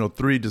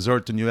 3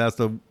 desserts, and you ask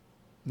the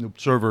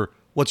server,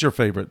 "What's your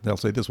favorite?" They'll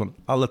say this one.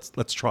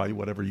 Let's try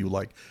whatever you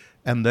like,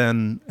 and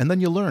then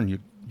you learn. You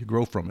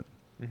grow from it.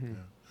 Mm-hmm.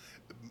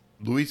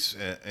 Luis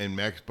and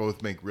Max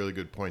both make really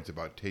good points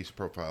about taste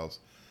profiles.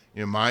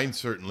 Mine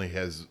certainly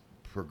has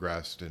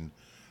progressed, and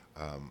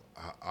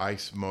I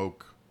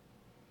smoke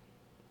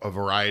a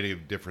variety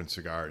of different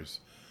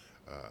cigars.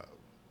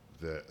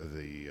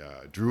 The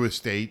Drew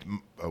Estate,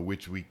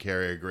 which we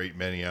carry a great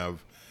many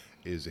of,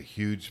 is a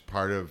huge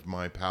part of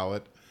my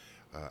palate.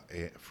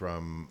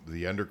 From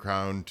the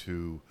Undercrown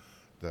to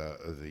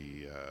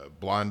the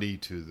Blondie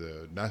to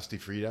the Nasty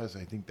Fridas,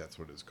 I think that's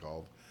what it's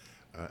called,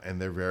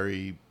 and they're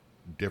very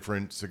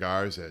different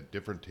cigars at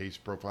different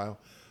taste profile,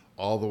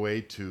 all the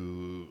way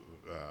to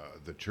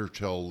the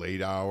Churchill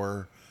Late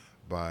Hour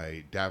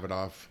by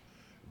Davidoff,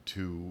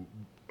 to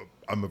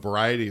a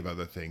variety of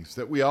other things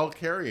that we all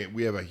carry.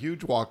 We have a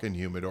huge walk-in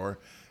humidor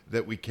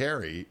that we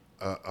carry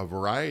a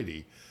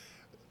variety.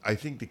 I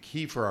think the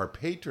key for our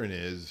patron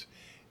is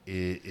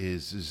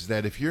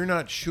that if you're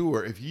not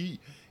sure, if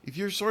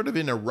you're sort of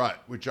in a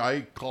rut, which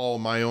I call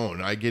my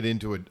own, I get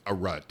into a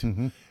rut.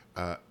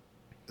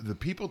 The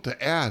people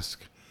to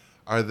ask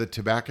are the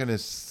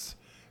tobacconists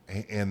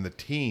and the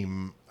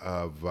team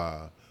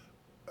of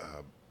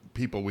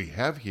people we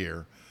have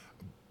here.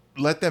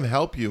 Let them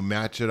help you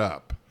match it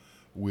up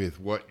with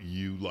what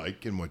you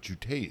like and what you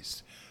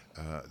taste.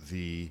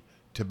 The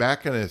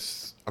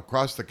tobacconists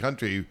across the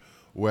country,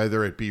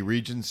 whether it be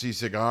Regency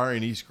Cigar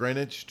in East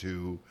Greenwich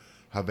to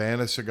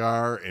Havana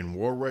Cigar in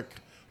Warwick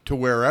to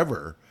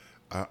wherever,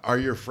 are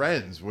your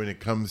friends when it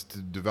comes to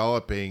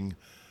developing.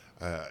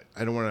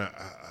 I don't want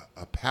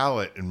a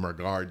palate in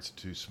regards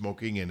to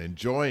smoking and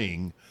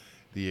enjoying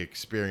the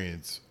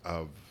experience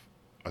of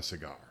a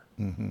cigar.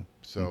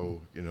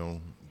 So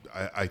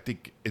I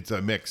think it's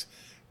a mix,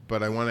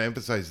 but I want to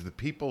emphasize the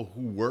people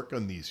who work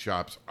on these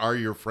shops are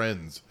your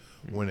friends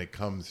when it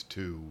comes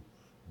to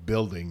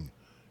building,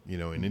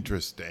 an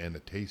interest and a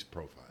taste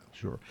profile.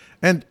 Sure.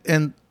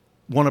 And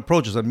one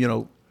approaches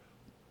them,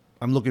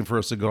 I'm looking for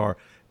a cigar,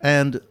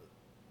 and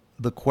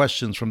the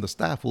questions from the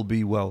staff will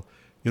be, well,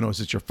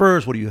 is it your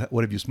first? What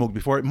have you smoked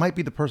before? It might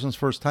be the person's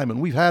first time, and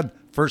we've had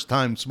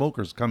first-time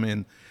smokers come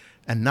in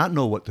and not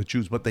know what to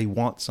choose, but they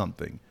want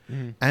something.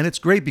 And it's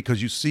great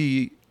because you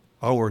see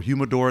our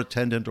humidor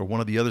attendant or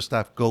one of the other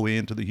staff go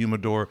into the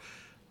humidor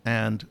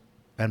and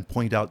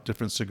point out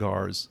different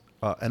cigars.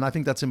 And I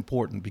think that's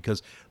important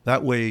because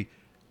that way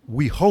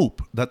we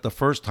hope that the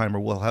first-timer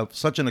will have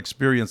such an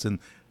experience in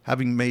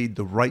having made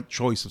the right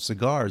choice of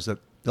cigars that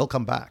they'll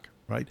come back.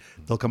 Right?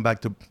 They'll come back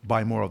to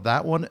buy more of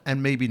that one,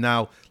 and maybe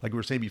now, like we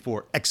were saying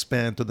before,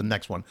 expand to the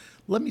next one.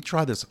 Let me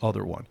try this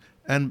other one.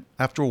 And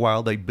after a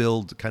while, they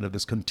build kind of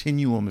this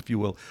continuum, if you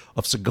will,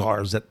 of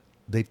cigars that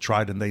they've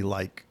tried and they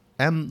like.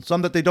 And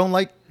some that they don't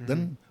like,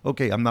 then,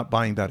 okay, I'm not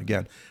buying that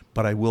again,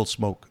 but I will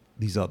smoke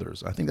these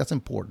others. I think that's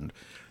important.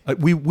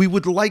 We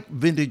would like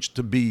Vintage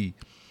to be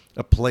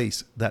a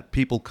place that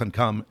people can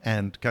come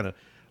and kind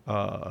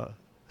of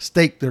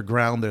stake their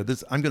ground there.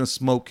 I'm going to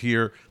smoke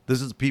here.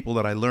 This is the people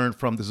that I learned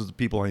from. This is the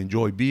people I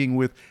enjoy being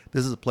with.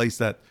 This is a place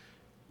that,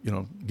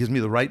 gives me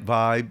the right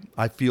vibe.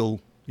 I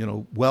feel,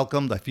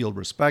 welcomed. I feel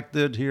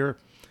respected here.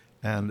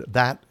 And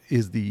that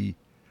is the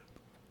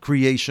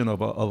creation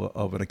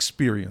of an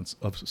experience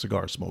of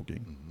cigar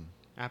smoking.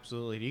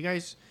 Absolutely. Do you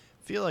guys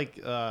feel like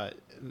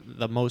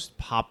the most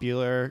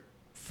popular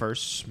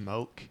first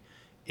smoke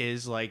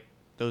is like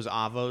those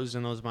Avos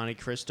and those Monte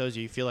Cristos?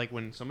 Do you feel like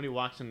when somebody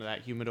walks into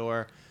that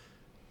humidor,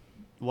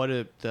 what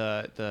do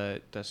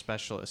the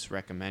specialists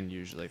recommend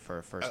usually for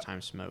a first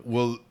time smoke?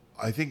 Well,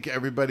 I think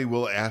everybody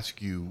will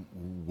ask you,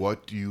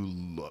 what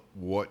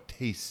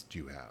taste do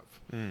you have?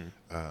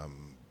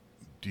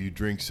 Do you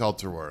drink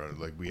seltzer water?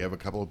 Like we have a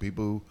couple of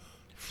people who,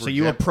 so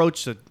you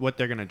approach what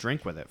they're going to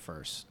drink with it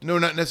first. No,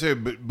 not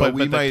necessarily, but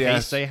we might the taste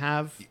ask. They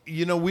have.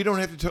 We don't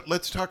have to.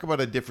 Let's talk about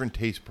a different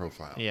taste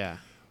profile. Yeah.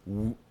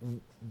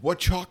 What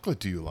chocolate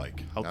do you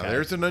like? Okay. Now,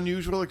 there's an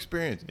unusual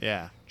experience.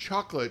 Yeah.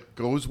 Chocolate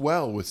goes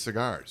well with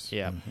cigars.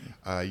 Yeah.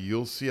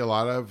 You'll see a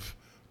lot of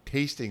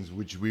tastings,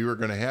 which we were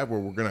going to have, where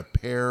we're going to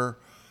pair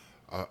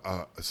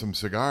some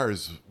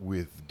cigars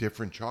with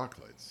different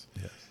chocolates.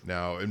 Yes.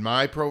 Now, in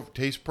my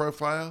taste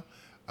profile,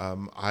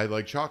 I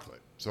like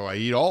chocolate, so I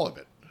eat all of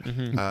it.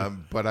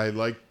 But I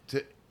like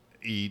to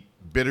eat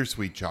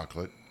bittersweet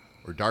chocolate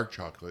or dark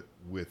chocolate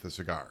with a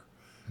cigar.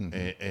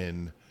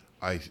 And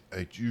I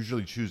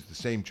usually choose the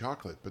same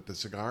chocolate, but the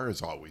cigar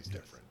is always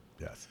different.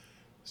 Yes.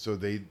 So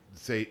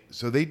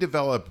they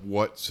develop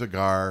what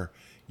cigar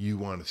you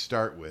want to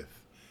start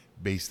with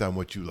based on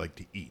what you like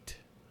to eat.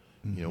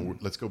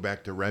 Let's go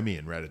back to Remy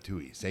and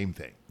Ratatouille. Same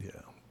thing.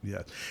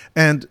 Yeah.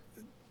 And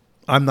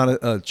I'm not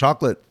a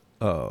chocolate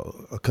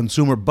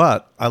consumer,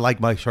 but I like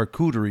my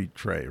charcuterie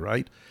tray,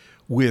 right?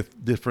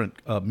 With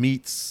different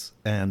meats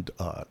and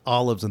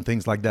olives and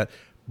things like that.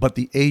 But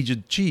the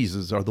aged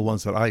cheeses are the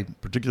ones that I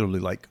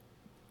particularly like.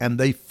 And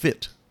they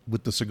fit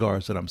with the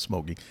cigars that I'm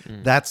smoking.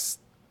 That's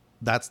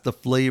the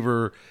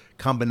flavor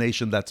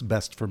combination that's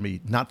best for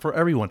me. Not for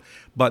everyone,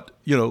 but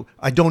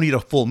I don't eat a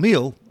full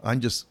meal. I'm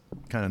just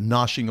kind of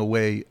noshing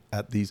away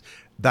at these.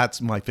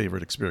 That's my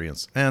favorite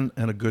experience, and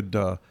a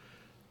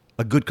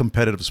good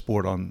competitive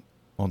sport on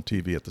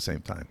TV at the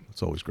same time.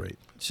 It's always great.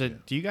 So,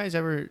 do you guys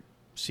ever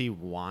see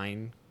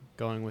wine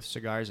going with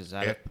cigars? Is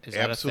that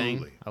a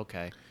thing?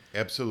 Okay,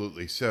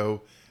 absolutely.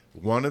 So.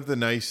 One of the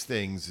nice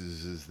things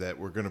is that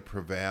we're going to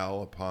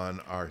prevail upon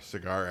our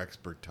cigar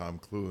expert, Tom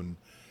Clune.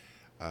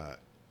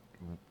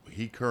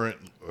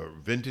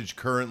 Vintage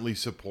currently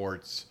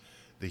supports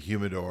the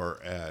humidor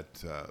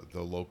at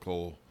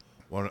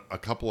a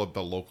couple of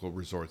the local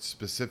resorts,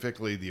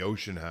 specifically the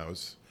Ocean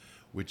House,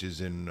 which is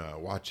in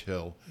Watch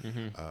Hill.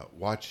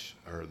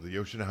 The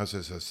Ocean House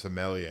has a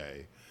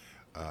sommelier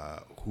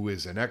who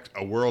is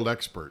a world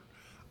expert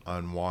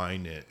on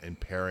wine and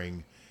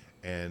pairing,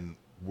 and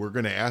we're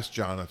going to ask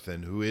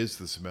Jonathan, who is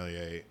the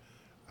sommelier.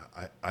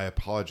 I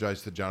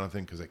apologize to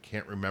Jonathan because I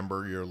can't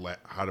remember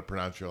how to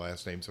pronounce your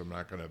last name, so I'm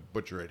not going to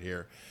butcher it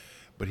here.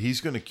 But he's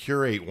going to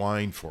curate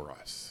wine for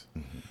us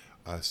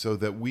so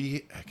that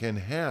we can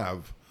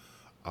have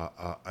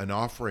an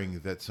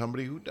offering that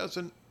somebody who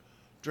doesn't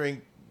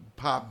drink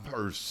pop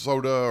or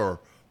soda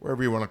or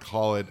whatever you want to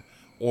call it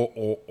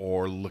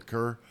or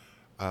liquor,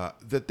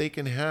 that they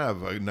can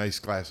have a nice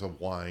glass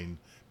of wine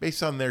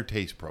based on their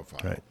taste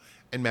profile. Right.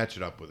 And match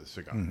it up with a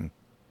cigar.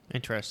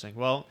 Interesting.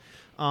 Well,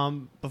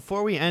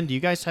 before we end, do you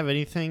guys have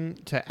anything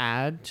to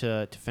add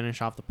to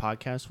finish off the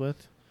podcast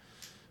with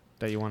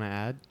that you want to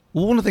add?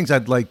 Well, one of the things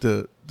I'd like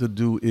to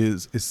do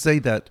is say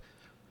that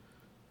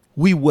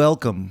we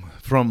welcome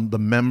from the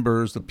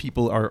members, the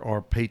people,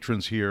 our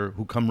patrons here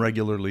who come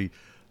regularly,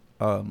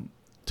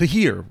 to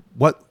hear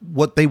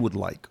what they would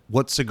like,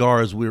 what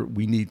cigars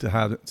we need to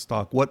have in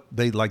stock, what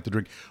they'd like to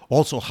drink.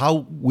 Also,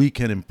 how we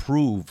can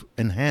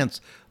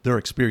enhance their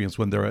experience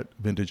when they're at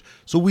Vintage.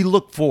 So we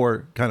look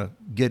for kind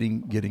of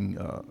getting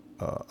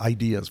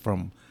ideas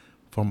from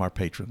our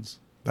patrons.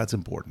 That's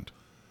important.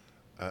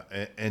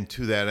 And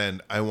to that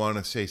end, I want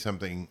to say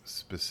something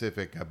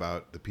specific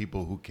about the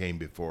people who came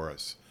before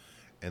us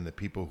and the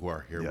people who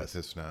are here with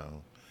us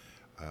now.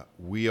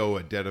 We owe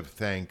a debt of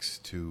thanks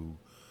to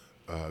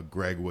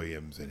Greg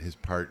Williams and his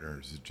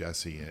partners,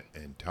 Jesse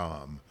and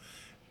Tom.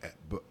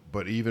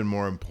 But even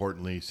more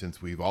importantly,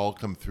 since we've all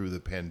come through the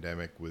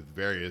pandemic with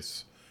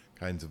various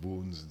kinds of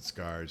wounds and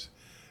scars,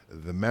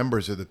 the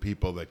members are the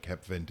people that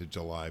kept Vintage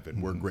alive,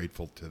 and we're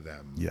grateful to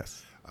them.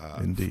 Yes,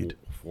 indeed.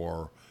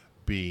 For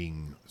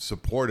being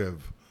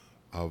supportive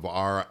of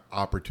our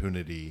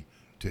opportunity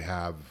to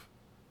have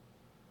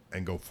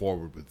and go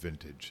forward with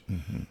Vintage.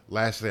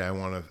 Lastly, I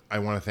want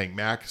to thank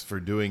Max for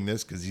doing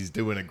this because he's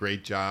doing a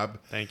great job.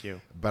 Thank you.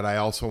 But I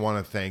also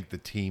want to thank the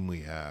team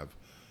we have.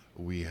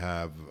 We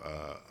have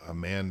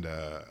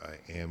Amanda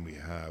and we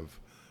have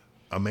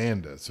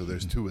Amanda, so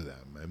there's two of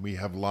them. And we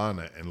have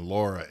Lana and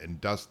Laura and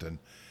Dustin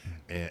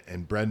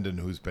and Brendan,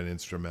 who's been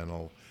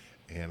instrumental.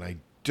 And I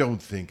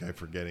don't think I'm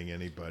forgetting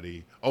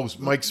anybody. Oh,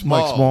 Mike Smalls.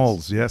 Mike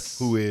Smalls, yes.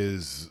 Who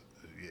is,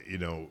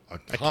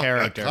 a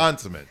character.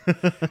 consummate.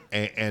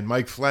 and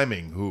Mike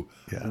Fleming, who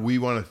we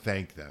want to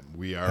thank them.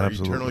 We are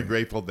eternally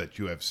grateful that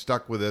you have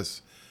stuck with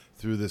us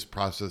through this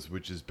process,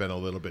 which has been a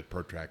little bit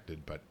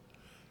protracted, but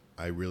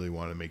I really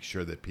want to make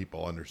sure that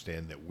people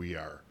understand that we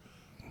are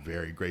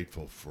very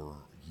grateful for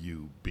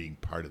you being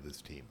part of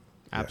this team.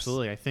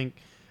 Absolutely. Yes. I think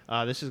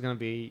this is going to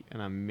be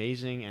an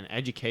amazing and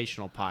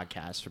educational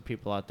podcast for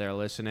people out there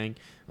listening.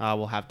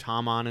 We'll have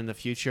Tom on in the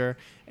future,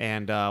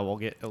 and we'll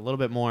get a little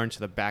bit more into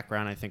the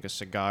background, I think, of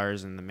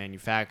cigars and the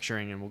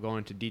manufacturing, and we'll go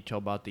into detail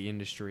about the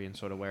industry and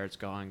sort of where it's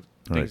going,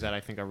 things that I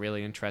think are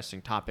really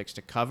interesting topics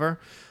to cover.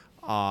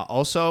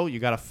 Also, you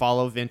got to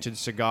follow Vintage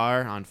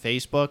Cigar on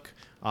Facebook.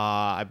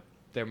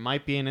 There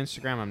might be an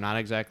Instagram. I'm not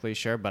exactly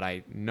sure, but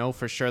I know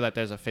for sure that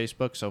there's a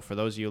Facebook. So for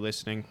those of you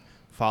listening,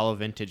 follow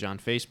Vintage on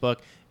Facebook.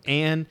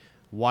 And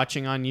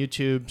watching on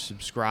YouTube,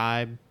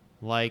 subscribe,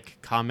 like,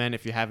 comment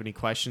if you have any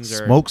questions.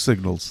 Or Smoke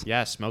Signals.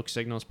 Yeah, Smoke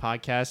Signals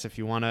podcast. If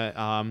you want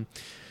to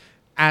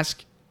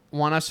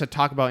want us to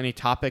talk about any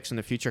topics in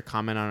the future,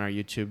 comment on our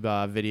YouTube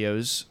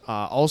videos.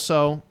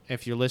 Also,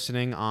 if you're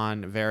listening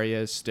on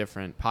various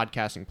different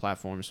podcasting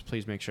platforms,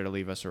 please make sure to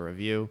leave us a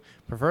review,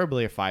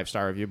 preferably a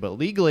 5-star review. But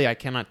legally, I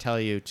cannot tell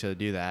you to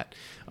do that.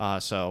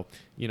 So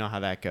you know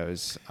how that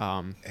goes.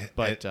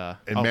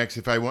 Max,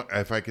 if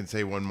I can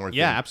say one more thing.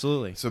 Yeah,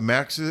 absolutely. So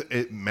Max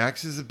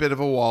is a bit of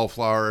a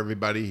wallflower,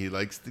 everybody. He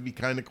likes to be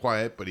kind of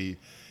quiet, but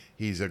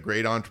he's a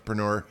great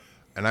entrepreneur.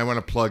 And I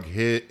want to plug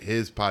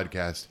his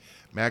podcast.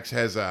 Max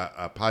has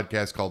a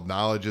podcast called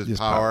Knowledge is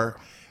Power.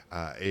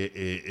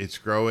 It's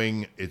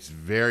growing. It's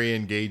very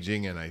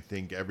engaging, and I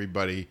think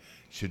everybody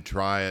should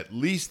try at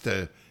least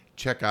to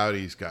check out.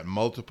 He's got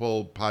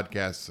multiple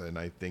podcasts, and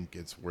I think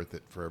it's worth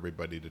it for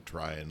everybody to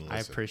try and listen. I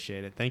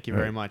appreciate it. Thank you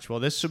very much. Well,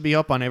 this should be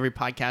up on every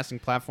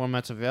podcasting platform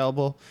that's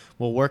available.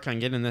 We'll work on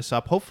getting this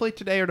up, hopefully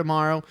today or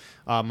tomorrow,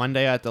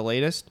 Monday at the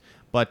latest.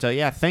 But,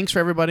 thanks for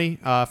everybody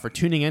for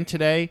tuning in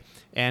today,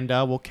 and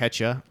we'll catch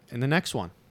you in the next one.